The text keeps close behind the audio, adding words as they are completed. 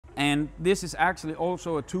And this is actually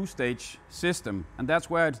also a two-stage system, and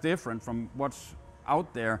that's where it's different from what's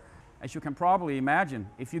out there. As you can probably imagine,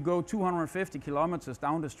 if you go 250 kilometers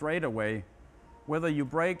down the straightaway, whether you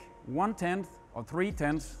brake 1/10 or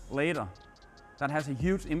 3/10 later, that has a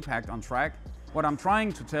huge impact on track. What I'm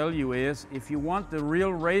trying to tell you is, if you want the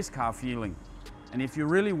real race car feeling, and if you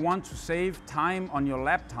really want to save time on your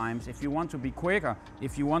lap times, if you want to be quicker,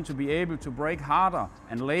 if you want to be able to brake harder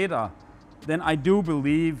and later, then I do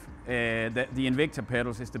believe that the Invicta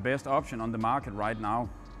pedals is the best option on the market right now.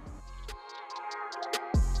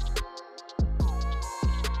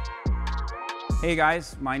 Hey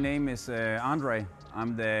guys, my name is André.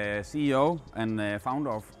 I'm the CEO and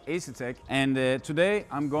founder of Asetek, and today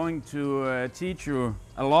I'm going to teach you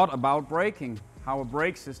a lot about braking, how a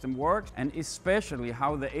brake system works, and especially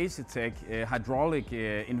how the Asetek hydraulic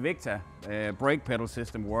Invicta brake pedal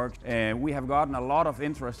system works. We have gotten a lot of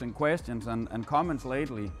interesting questions and comments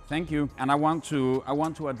lately. Thank you. And I want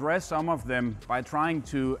to address some of them by trying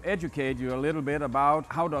to educate you a little bit about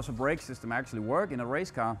how does a brake system actually work in a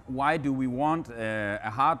race car. Why do we want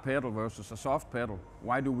a hard pedal versus a soft pedal?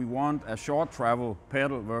 Why do we want a short travel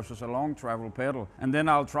pedal versus a long travel pedal? And then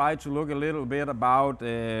I'll try to look a little bit about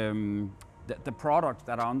the products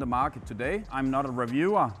that are on the market today. I'm not a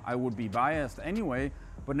reviewer, I would be biased anyway,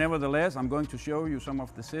 but nevertheless I'm going to show you some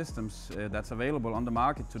of the systems that's available on the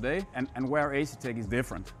market today and where Asetek is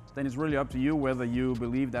different. Then it's really up to you whether you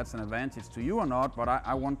believe that's an advantage to you or not, but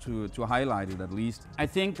I want to highlight it at least. I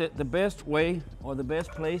think that the best way or the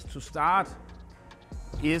best place to start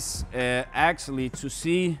is actually to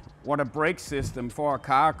see what a brake system for a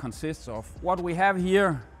car consists of. What we have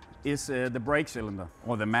here is the brake cylinder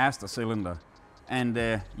or the master cylinder, and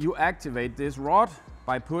you activate this rod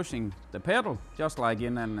by pushing the pedal just like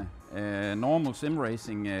in a normal sim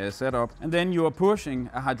racing setup, and then you are pushing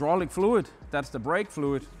a hydraulic fluid, that's the brake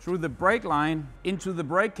fluid, through the brake line into the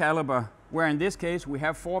brake caliper, where in this case we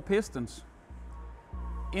have 4 pistons.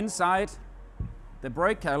 Inside the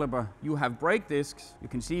brake caliper you have brake discs. You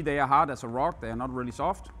can see they are hard as a rock, they are not really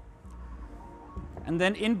soft, and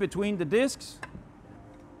then in between the discs,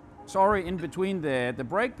 in between the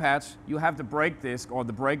brake pads, you have the brake disc or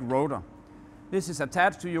the brake rotor. This is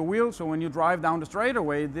attached to your wheel, so when you drive down the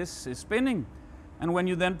straightaway, this is spinning. And when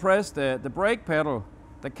you then press the brake pedal,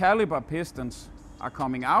 the caliper pistons are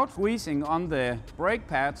coming out, squeezing on the brake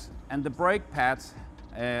pads, and the brake pads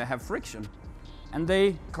have friction. And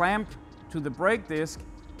they clamp to the brake disc,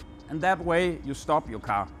 and that way you stop your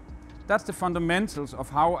car. That's the fundamentals of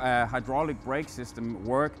how a hydraulic brake system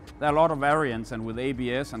works. There are a lot of variants and with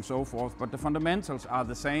ABS and so forth, but the fundamentals are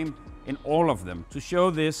the same in all of them. To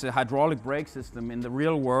show this hydraulic brake system in the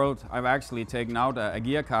real world, I've actually taken out a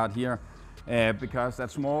gear card here because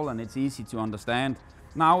that's small and it's easy to understand.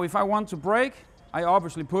 Now if I want to brake, I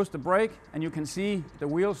obviously push the brake and you can see the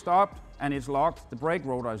wheel stopped and it's locked, the brake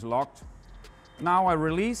rotor is locked. Now I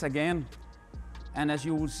release again, and as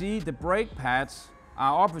you will see, the brake pads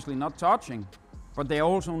are obviously not touching, but they're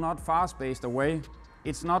also not far spaced away.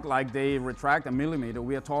 It's not like they retract a millimeter.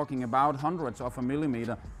 We are talking about hundreds of a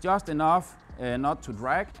millimeter, just enough not to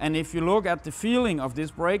drag. And if you look at the feeling of this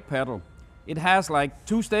brake pedal, it has like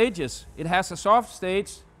 2 stages. It has a soft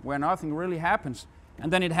stage where nothing really happens,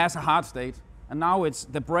 and then it has a hard state. And now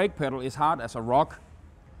the brake pedal is hard as a rock.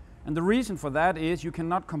 And the reason for that is you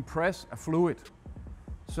cannot compress a fluid.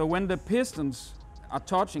 So when the pistons are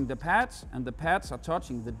touching the pads and the pads are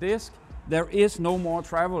touching the disc, there is no more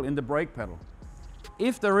travel in the brake pedal.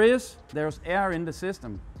 If there's air in the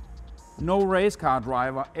system. No race car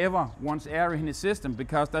driver ever wants air in his system,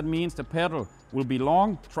 because that means the pedal will be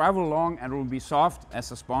long, travel long, and it will be soft as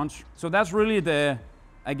a sponge. So that's really the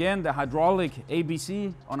hydraulic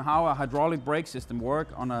ABC on how a hydraulic brake system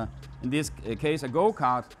works on in this case, a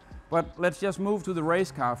go-kart. But let's just move to the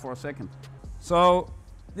race car for a second. So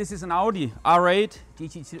this is an Audi R8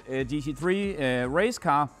 GT3 race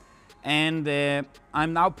car, and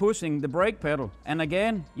I'm now pushing the brake pedal. And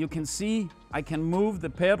again, you can see I can move the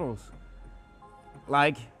pedals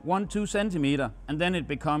like 1-2 centimeter, and then it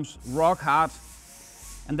becomes rock hard.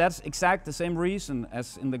 And that's exact the same reason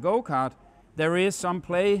as in the go-kart. There is some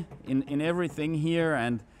play in everything here,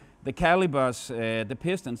 and the calipers, the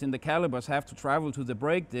pistons in the calipers have to travel to the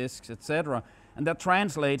brake discs, etc. And that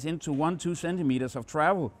translates into 1-2 centimeters of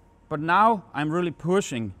travel. But now I'm really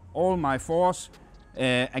pushing all my force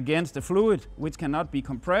against the fluid, which cannot be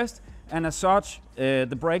compressed, and as such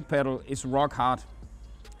the brake pedal is rock hard,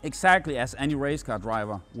 exactly as any race car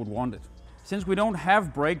driver would want it. Since we don't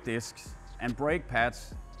have brake discs and brake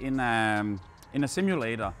pads in a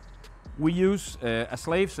simulator, we use a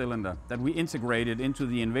slave cylinder that we integrated into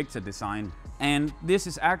the Invicta design. And this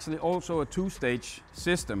is actually also a two-stage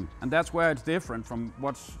system, and that's where it's different from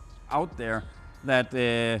what's out there. That,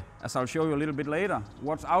 as I'll show you a little bit later,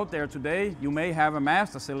 what's out there today, you may have a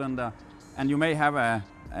master cylinder and you may have a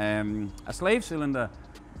slave cylinder,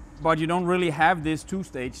 but you don't really have this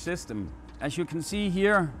two-stage system. As you can see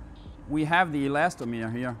here, we have the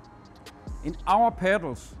elastomer here. In our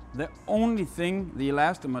pedals, the only thing the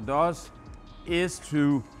elastomer does is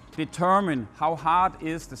to determine how hard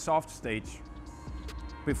is the soft stage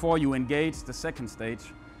before you engage the second stage.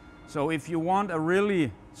 So if you want a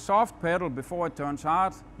really soft pedal before it turns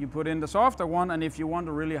hard, you put in the softer one, and if you want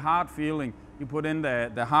a really hard feeling, you put in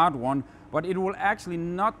the hard one. But it will actually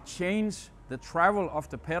not change the travel of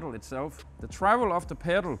the pedal itself. The travel of the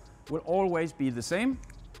pedal will always be the same.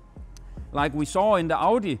 Like we saw in the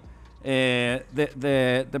Audi,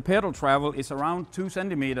 the pedal travel is around 2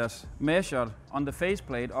 centimeters measured on the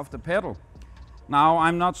faceplate of the pedal. Now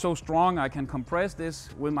I'm not so strong, I can compress this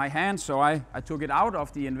with my hands, so I took it out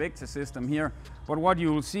of the Invicta system here. But what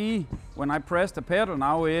you will see when I press the pedal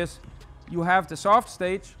now is you have the soft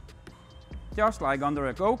stage, just like under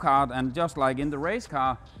a go-kart and just like in the race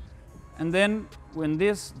car. And then when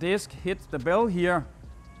this disc hits the bell here,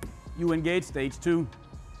 you engage stage 2.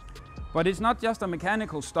 But it's not just a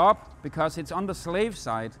mechanical stop, because it's on the slave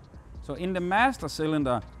side. So in the master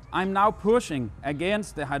cylinder, I'm now pushing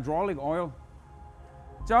against the hydraulic oil.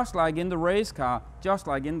 Just like in the race car, just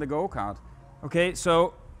like in the go-kart. Okay,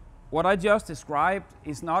 so what I just described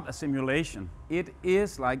is not a simulation. It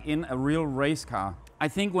is like in a real race car. I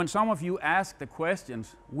think when some of you ask the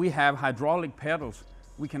questions, we have hydraulic pedals,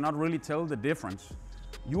 we cannot really tell the difference.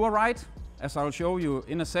 You are right, as I'll show you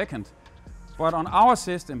in a second. But on our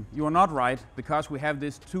system, you are not right, because we have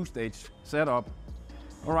this two-stage setup.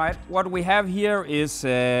 All right, what we have here is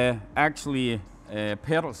actually a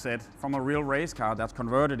pedal set from a real race car that's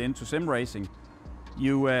converted into sim racing.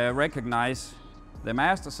 You recognize the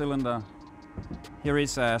master cylinder. Here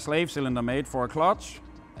is a slave cylinder made for a clutch,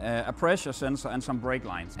 a pressure sensor and some brake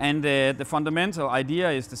lines. And the fundamental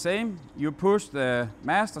idea is the same. You push the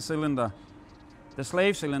master cylinder, the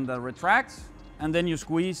slave cylinder retracts, and then you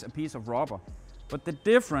squeeze a piece of rubber. But the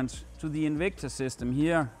difference to the Invicta system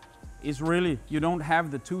here is really you don't have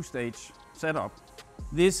the two-stage setup.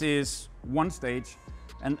 This is one stage,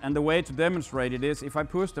 and the way to demonstrate it is if I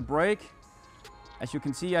push the brake, as you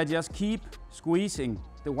can see, I just keep squeezing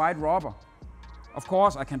the white rubber. Of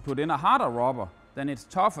course, I can put in a harder rubber, then it's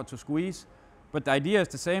tougher to squeeze, but the idea is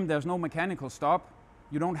the same. There's no mechanical stop.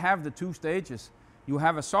 You don't have the two stages. You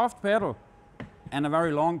have a soft pedal and a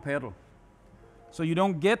very long pedal. So you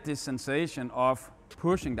don't get this sensation of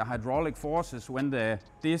pushing the hydraulic forces when the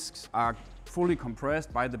discs are fully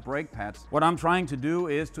compressed by the brake pads. What I'm trying to do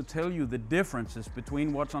is to tell you the differences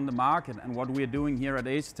between what's on the market and what we're doing here at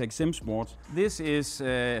Asetek SimSports. This is,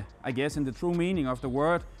 I guess in the true meaning of the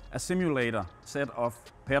word, a simulator set of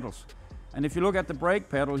pedals. And if you look at the brake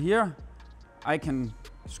pedal here, I can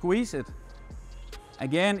squeeze it.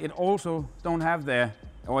 Again, it also don't have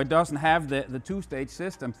it doesn't have the two-stage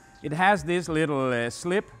system. It has this little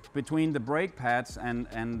slip between the brake pads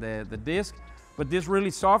and the disc, but this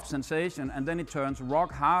really soft sensation, and then it turns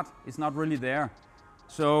rock hard, it's not really there.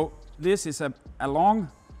 So this is a long,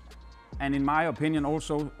 and in my opinion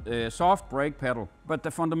also soft brake pedal. But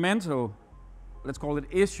the fundamental, let's call it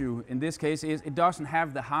issue in this case, is it doesn't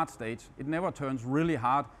have the hard stage. It never turns really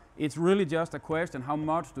hard. It's really just a question, how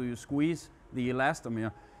much do you squeeze the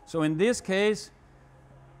elastomer? So in this case,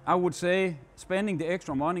 I would say spending the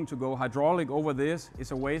extra money to go hydraulic over this is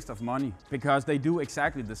a waste of money, because they do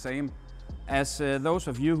exactly the same. As those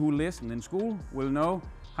of you who listen in school will know,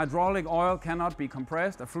 hydraulic oil cannot be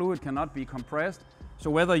compressed, a fluid cannot be compressed. So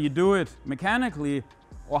whether you do it mechanically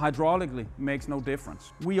or hydraulically makes no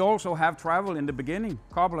difference. We also have travel in the beginning,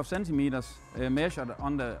 a couple of centimeters measured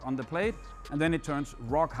on the plate, and then it turns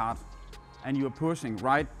rock hard and you're pushing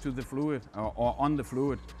right to the fluid or on the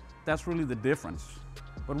fluid. That's really the difference.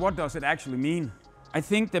 But what does it actually mean? I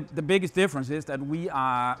think the biggest difference is that we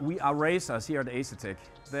are racers here at Asetek.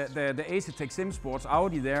 The Asetek SimSports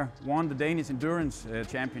Audi there won the Danish Endurance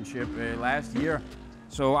Championship last year.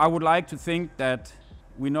 So I would like to think that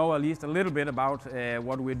we know at least a little bit about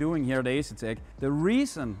what we're doing here at Asetek. The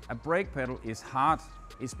reason a brake pedal is hard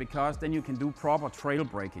is because then you can do proper trail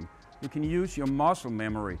braking. You can use your muscle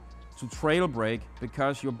memory to trail brake,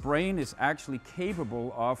 because your brain is actually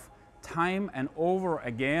capable of time and over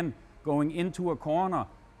again going into a corner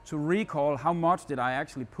to recall how much did I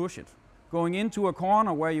actually push it. Going into a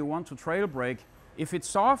corner where you want to trail brake, if it's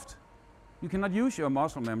soft, you cannot use your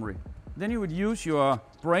muscle memory. then you would use your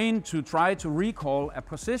brain to try to recall a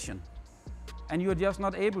position. And you're just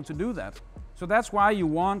not able to do that. So that's why you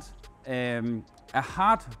want a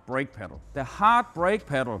hard brake pedal. The hard brake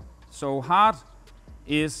pedal, so hard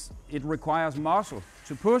is it requires muscle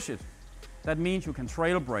to push it. That means you can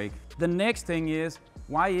trail brake. The next thing is,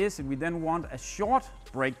 why is it we then want a short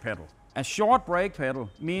brake pedal? A short brake pedal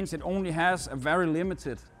means it only has a very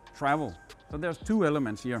limited travel. So there's two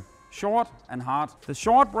elements here, short and hard. The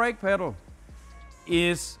short brake pedal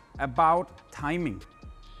is about timing.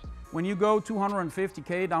 When you go 250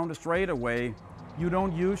 km down the straightaway, you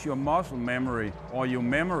don't use your muscle memory or your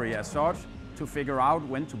memory as such to figure out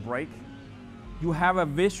when to brake. You have a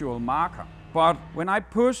visual marker. But when I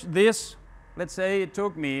push this, let's say it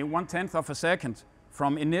took me 1/10 of a second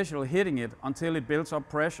from initial hitting it until it builds up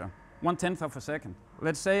pressure. 1/10 of a second.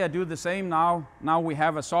 Let's say I do the same now. Now we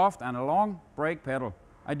have a soft and a long brake pedal.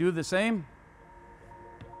 I do the same.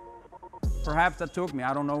 Perhaps that took me,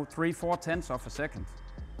 I don't know, 3/4 of a second.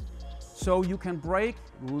 So you can brake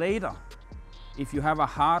later if you have a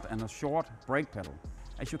hard and a short brake pedal.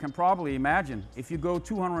 As you can probably imagine, if you go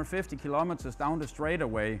 250 kilometers down the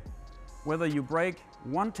straightaway, whether you brake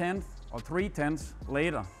 1/10 or 3/10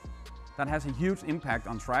 later, that has a huge impact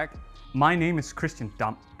on track. My name is Christian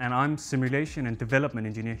Dam and I'm Simulation and Development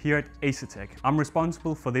Engineer here at Asetek. I'm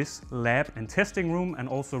responsible for this lab and testing room and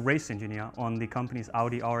also race engineer on the company's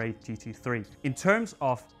Audi R8 GT3. In terms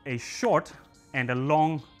of a short and a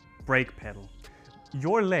long brake pedal,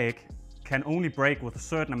 your leg can only brake with a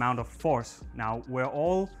certain amount of force. Now, we're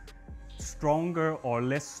all stronger or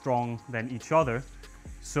less strong than each other,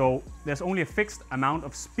 so there's only a fixed amount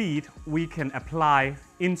of speed we can apply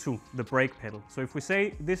into the brake pedal. So if we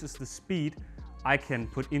say this is the speed I can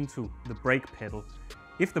put into the brake pedal,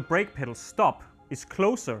 if the brake pedal stop is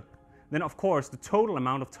closer, then of course the total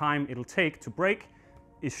amount of time it'll take to brake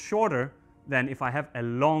is shorter than if I have a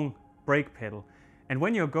long brake pedal. And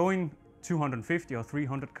when you're going 250 or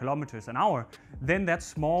 300 kilometers an hour, then that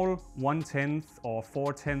small 1/10 or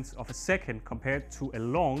 4/10 of a second compared to a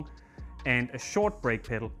long and a short brake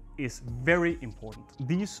pedal is very important.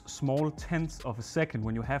 These small tenths of a second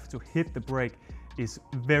when you have to hit the brake is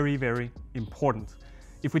very, very important.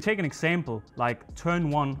 If we take an example like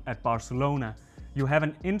turn 1 at Barcelona, you have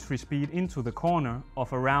an entry speed into the corner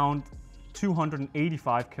of around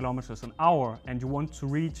 285 kilometers an hour and you want to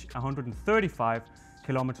reach 135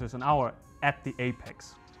 kilometers an hour at the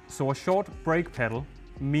apex. So a short brake pedal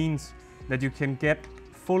means that you can get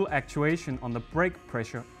full actuation on the brake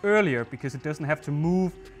pressure earlier because it doesn't have to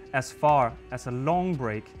move as far as a long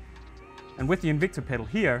brake. And with the Invicta pedal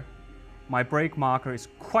here, my brake marker is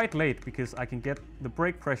quite late because I can get the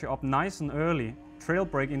brake pressure up nice and early, trail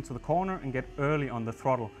brake into the corner and get early on the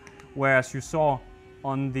throttle. Whereas you saw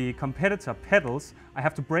on the competitor pedals, I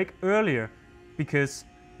have to brake earlier because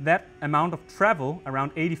that amount of travel,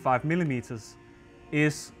 around 85 millimeters,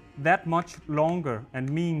 is that much longer and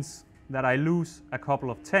means that I lose a couple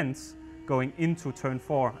of tenths going into turn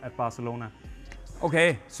 4 at Barcelona.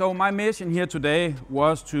 Okay, so my mission here today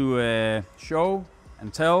was to show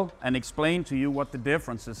and tell and explain to you what the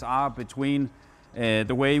differences are between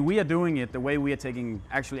the way we are doing it, the way we are taking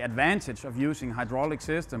actually advantage of using hydraulic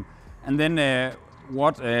system, and then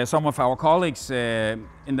what some of our colleagues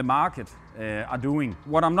in the market are doing.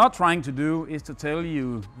 What I'm not trying to do is to tell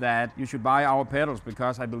you that you should buy our pedals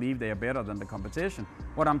because I believe they are better than the competition.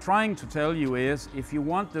 What I'm trying to tell you is if you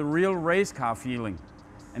want the real race car feeling,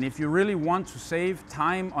 and if you really want to save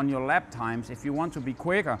time on your lap times, if you want to be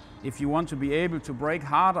quicker, if you want to be able to brake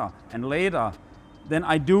harder and later, then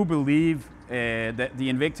I do believe that the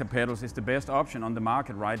Invicta pedals is the best option on the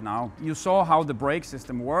market right now. You saw how the brake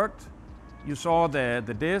system worked. You saw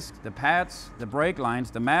the disc, the pads, the brake lines,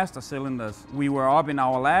 the master cylinders. We were up in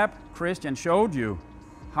our lab. Christian showed you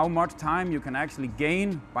how much time you can actually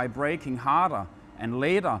gain by braking harder and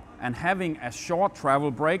later and having a short travel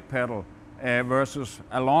brake pedal versus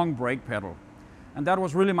a long brake pedal. And that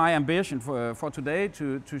was really my ambition for today,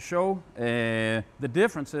 to show the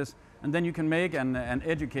differences, and then you can make an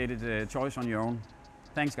educated choice on your own.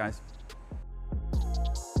 Thanks, guys.